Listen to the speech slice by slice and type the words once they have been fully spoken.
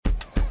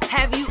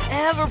Have you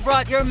ever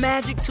brought your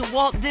magic to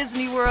Walt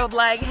Disney World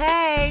like,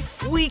 hey,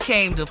 we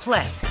came to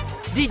play?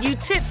 Did you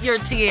tip your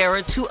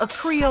tiara to a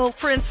Creole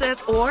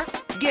princess or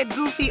get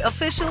goofy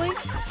officially?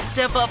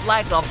 Step up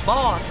like a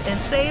boss and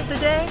save the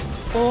day?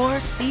 Or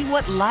see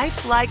what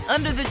life's like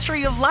under the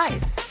tree of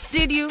life?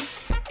 Did you?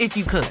 If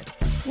you could.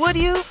 Would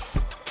you?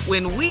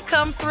 When we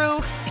come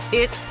through,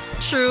 it's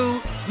true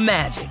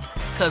magic.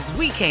 'Cause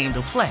we came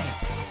to play.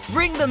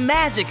 Bring the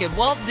magic at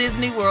Walt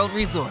Disney World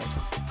Resort.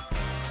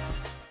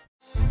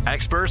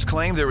 Experts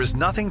claim there is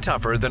nothing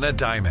tougher than a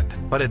diamond.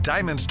 But at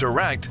Diamonds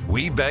Direct,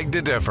 we beg to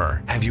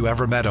differ. Have you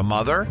ever met a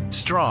mother?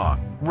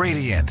 Strong,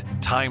 radiant,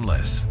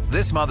 timeless.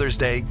 This Mother's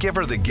Day, give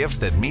her the gift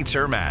that meets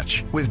her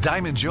match. With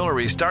diamond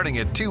jewelry starting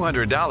at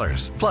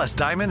 $200. Plus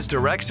Diamonds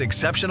Direct's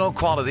exceptional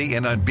quality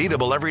and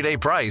unbeatable everyday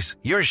price,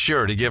 you're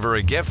sure to give her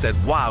a gift that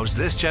wows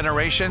this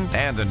generation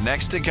and the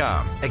next to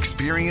come.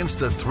 Experience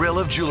the thrill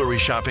of jewelry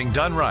shopping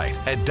done right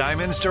at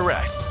Diamonds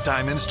Direct.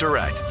 Diamonds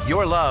Direct.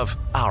 Your love,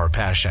 our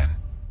passion.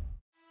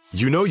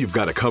 You know you've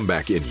got a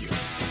comeback in you.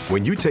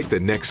 When you take the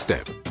next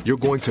step, you're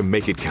going to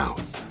make it count.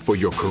 For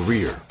your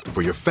career,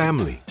 for your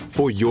family,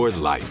 for your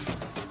life.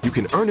 You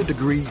can earn a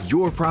degree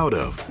you're proud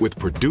of with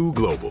Purdue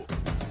Global.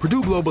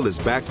 Purdue Global is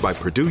backed by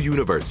Purdue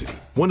University,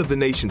 one of the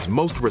nation's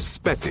most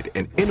respected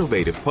and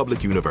innovative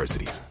public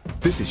universities.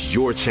 This is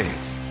your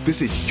chance.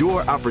 This is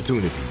your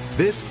opportunity.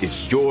 This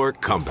is your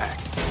comeback.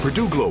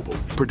 Purdue Global,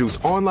 Purdue's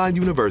online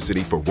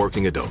university for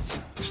working adults.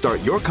 Start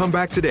your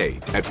comeback today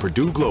at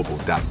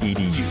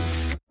purdueglobal.edu.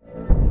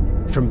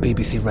 From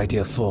BBC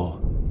Radio 4,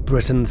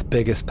 Britain's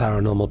biggest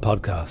paranormal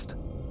podcast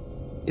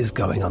is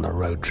going on a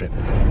road trip.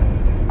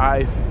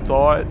 I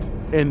thought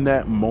in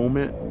that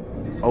moment,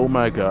 oh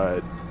my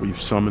God,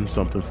 we've summoned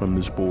something from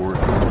this board.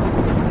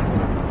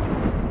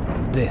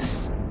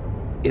 This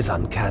is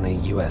Uncanny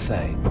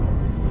USA.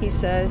 He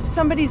says,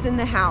 somebody's in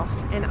the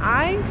house, and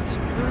I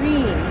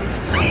screamed.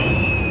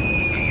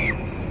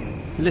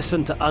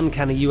 Listen to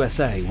Uncanny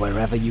USA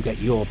wherever you get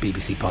your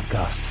BBC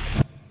podcasts,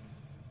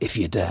 if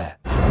you dare.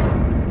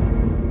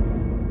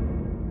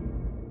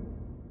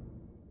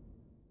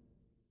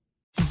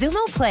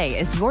 Xumo Play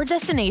is your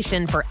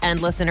destination for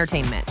endless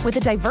entertainment. With a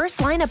diverse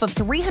lineup of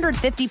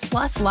 350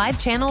 plus live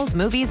channels,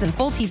 movies, and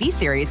full TV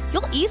series,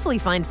 you'll easily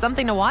find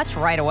something to watch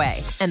right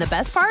away. And the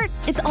best part?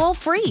 It's all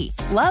free.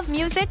 Love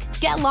music?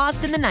 Get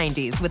lost in the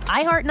 90s with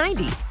iHeart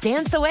 90s,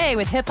 dance away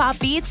with hip-hop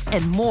beats,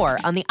 and more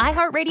on the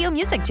iHeartRadio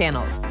music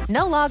channels.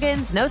 No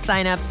logins, no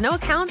signups, no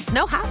accounts,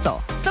 no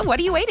hassle. So what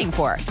are you waiting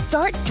for?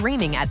 Start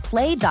streaming at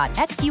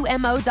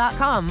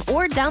play.xumo.com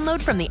or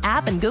download from the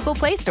app and Google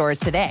Play stores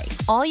today.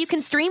 All you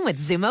can stream with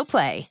Xumo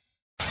Play.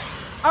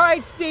 All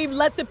right, Steve,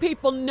 let the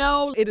people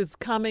know it is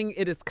coming.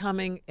 It is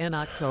coming in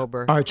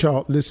October. All right,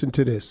 y'all, listen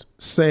to this.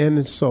 Sand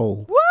and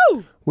Soul.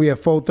 Woo! We had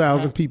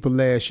 4,000 people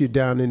last year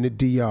down in the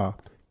DR.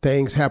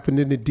 Things happened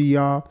in the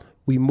DR.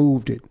 We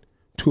moved it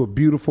to a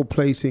beautiful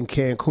place in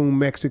Cancun,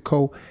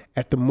 Mexico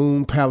at the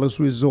Moon Palace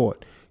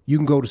Resort. You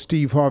can go to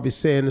Steve Harvey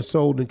Sand and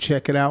Soul and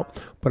check it out.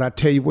 But I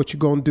tell you what you're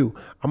going to do.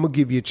 I'm going to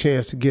give you a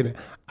chance to get it.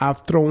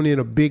 I've thrown in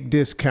a big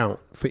discount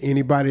for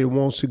anybody that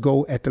wants to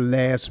go at the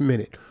last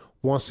minute.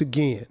 Once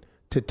again,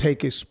 to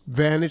take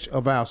advantage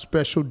of our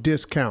special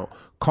discount,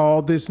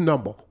 call this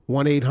number,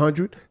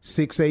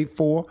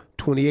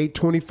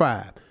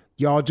 1-800-684-2825.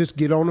 Y'all just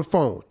get on the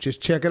phone.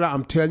 Just check it out.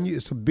 I'm telling you,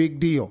 it's a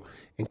big deal.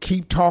 And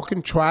keep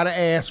talking. Try to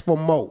ask for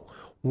more.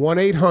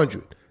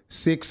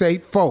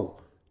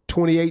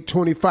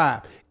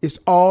 1-800-684-2825. It's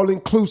all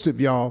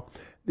inclusive, y'all.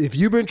 If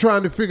you've been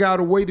trying to figure out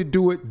a way to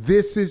do it,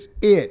 this is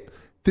it.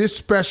 This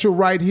special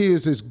right here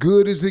is as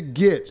good as it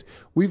gets.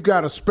 We've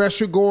got a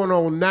special going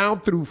on now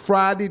through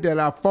Friday that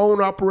our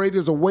phone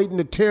operators are waiting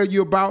to tell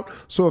you about.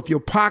 So if your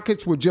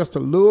pockets were just a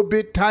little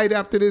bit tight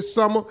after this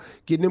summer,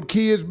 getting them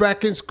kids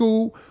back in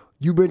school,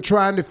 you've been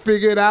trying to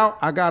figure it out,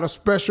 I got a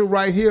special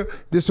right here.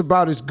 This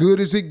about as good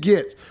as it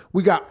gets.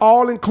 We got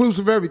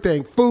all-inclusive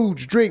everything.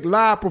 Foods, drink,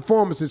 live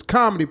performances,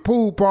 comedy,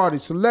 pool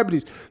parties,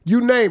 celebrities,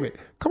 you name it.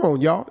 Come on,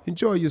 y'all.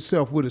 Enjoy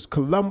yourself with us.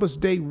 Columbus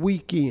Day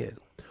weekend.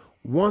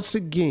 Once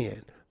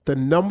again, the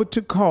number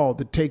to call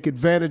to take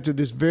advantage of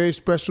this very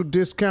special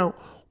discount,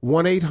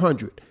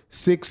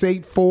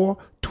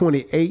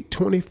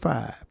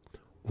 1-800-684-2825.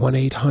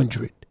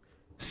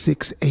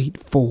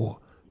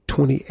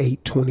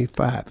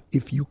 1-800-684-2825.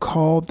 If you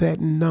call that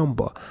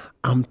number,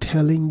 I'm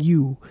telling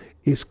you,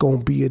 it's going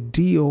to be a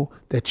deal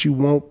that you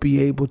won't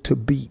be able to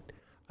beat.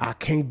 I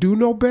can't do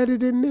no better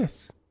than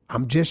this.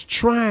 I'm just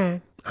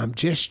trying. I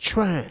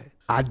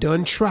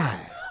done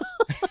tried.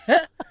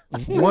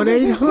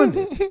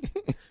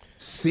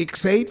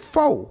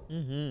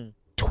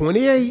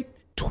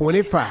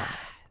 1-800-684-2825.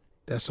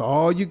 That's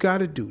all you got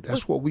to do.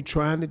 That's what we're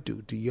trying to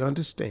do. Do you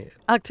understand?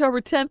 October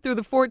 10th through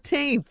the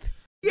 14th.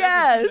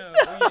 Yes.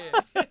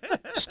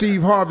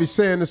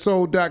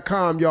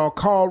 SteveHarveySandandSoul.com, y'all.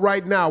 Call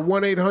right now,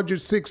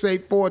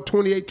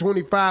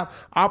 1-800-684-2825.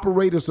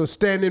 Operators are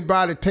standing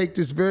by to take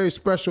this very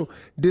special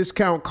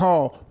discount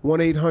call,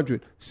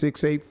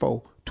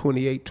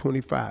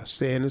 1-800-684-2825.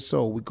 Sand and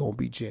Soul, we're going to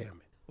be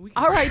jamming.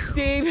 All right,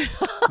 Steve.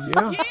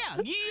 Yeah.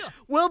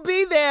 We'll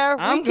be there.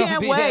 I'm We gonna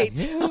can't be wait.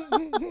 there.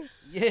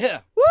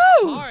 Yeah.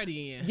 Woo!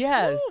 Partying.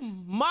 Yes.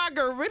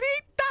 Margaritas.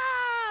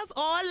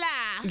 Hola.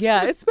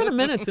 Yeah, it's been a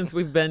minute since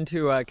we've been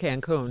to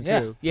Cancun,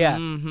 too. Yeah.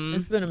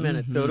 It's been a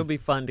minute, so it'll be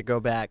fun to go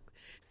back.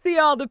 See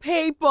all the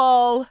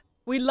people.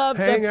 We love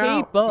Hang the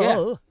out. people.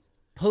 Yeah.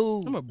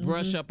 Pool. I'm going to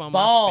brush up on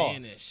Balls. my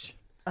Spanish.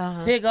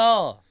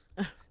 Cigars.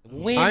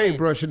 Women. I ain't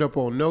brushing up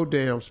on no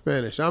damn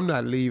Spanish. I'm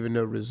not leaving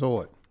the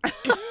resort.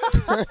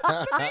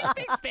 They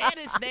speak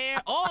Spanish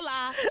there.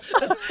 Hola.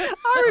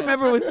 I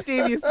remember with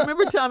Steve.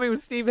 Remember, Tommy, when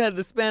Steve had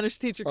the Spanish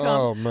teacher come?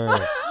 Oh, man.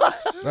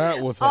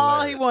 That was hilarious.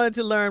 All he wanted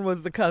to learn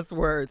was the cuss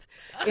words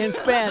in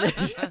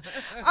Spanish.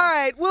 All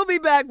right, we'll be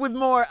back with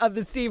more of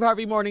the Steve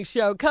Harvey Morning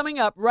Show coming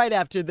up right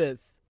after this.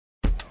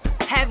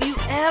 Have you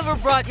ever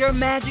brought your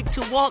magic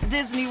to Walt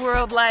Disney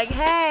World like,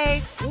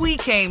 hey, we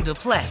came to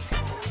play?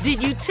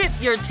 Did you tip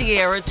your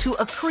tiara to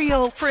a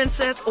Creole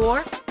princess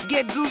or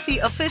get goofy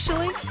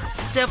officially?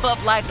 Step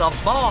up like a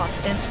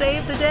boss and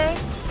save the day?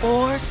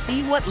 Or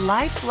see what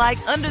life's like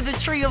under the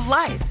tree of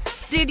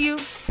life? Did you?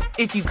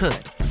 If you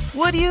could.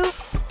 Would you?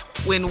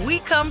 When we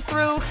come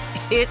through,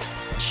 it's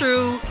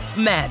true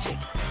magic.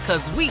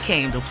 'Cause we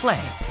came to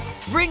play.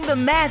 Bring the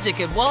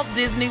magic at Walt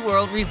Disney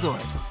World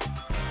Resort.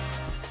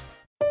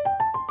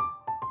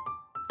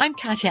 I'm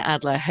Katya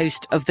Adler,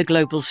 host of The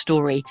Global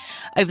Story.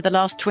 Over the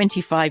last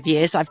 25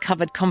 years, I've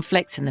covered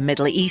conflicts in the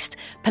Middle East,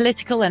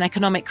 political and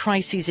economic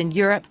crises in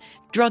Europe,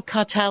 drug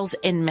cartels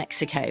in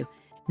Mexico.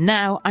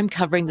 Now I'm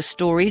covering the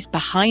stories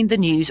behind the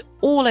news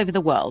all over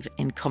the world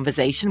in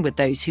conversation with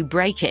those who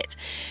break it.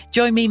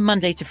 Join me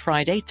Monday to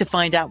Friday to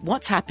find out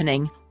what's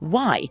happening,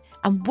 why,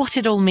 and what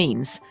it all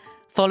means.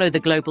 Follow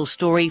The Global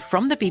Story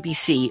from the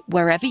BBC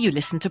wherever you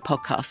listen to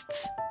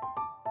podcasts.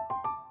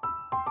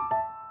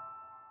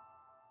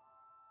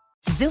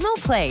 Zumo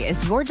Play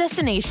is your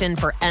destination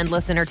for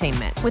endless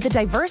entertainment. With a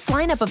diverse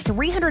lineup of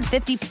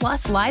 350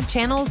 plus live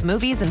channels,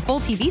 movies, and full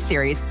TV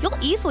series, you'll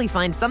easily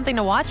find something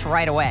to watch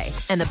right away.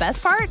 And the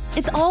best part?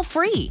 It's all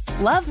free.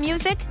 Love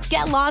music?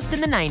 Get lost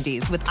in the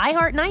 90s with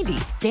iHeart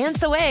 90s,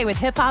 dance away with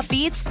hip-hop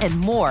beats, and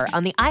more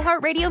on the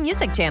iHeartRadio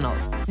music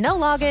channels. No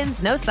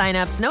logins, no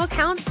signups, no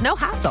accounts, no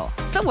hassle.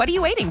 So what are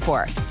you waiting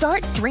for?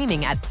 Start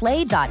streaming at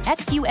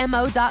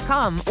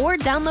play.xumo.com or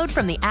download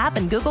from the app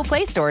and Google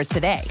Play stores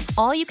today.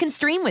 All you can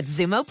stream with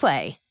Zumo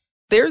Play.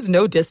 There's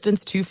no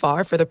distance too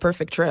far for the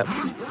perfect trip.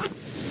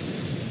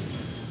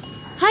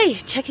 Hi,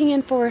 checking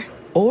in for...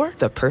 Or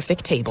the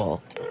perfect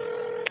table.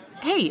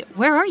 Hey,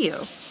 where are you?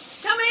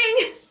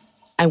 Coming!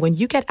 And when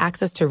you get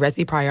access to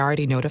Resi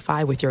Priority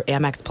Notify with your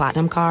Amex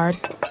Platinum card...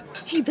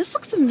 Hey, this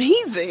looks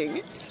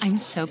amazing. I'm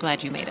so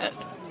glad you made it.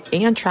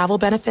 And travel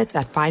benefits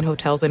at fine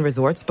hotels and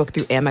resorts booked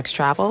through Amex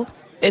Travel,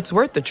 it's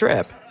worth the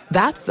trip.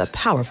 That's the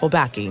powerful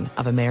backing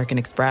of American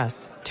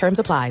Express. Terms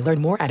apply.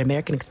 Learn more at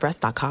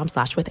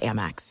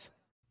americanexpress.com/withAmex.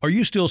 Are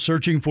you still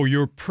searching for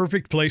your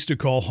perfect place to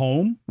call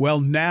home?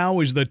 Well, now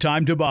is the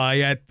time to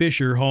buy at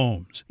Fisher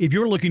Homes. If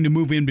you're looking to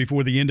move in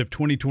before the end of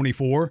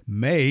 2024,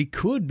 May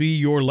could be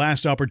your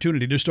last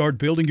opportunity to start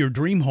building your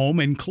dream home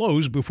and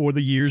close before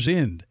the year's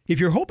end. If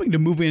you're hoping to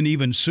move in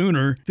even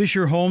sooner,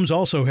 Fisher Homes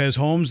also has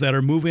homes that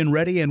are move-in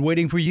ready and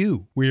waiting for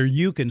you, where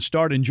you can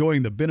start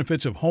enjoying the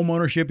benefits of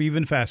homeownership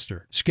even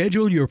faster.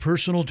 Schedule your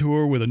personal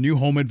tour with a new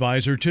home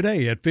advisor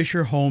today at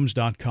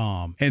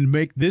FisherHomes.com and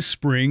make this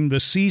spring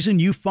the season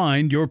you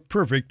find your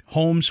perfect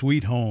home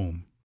sweet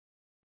home.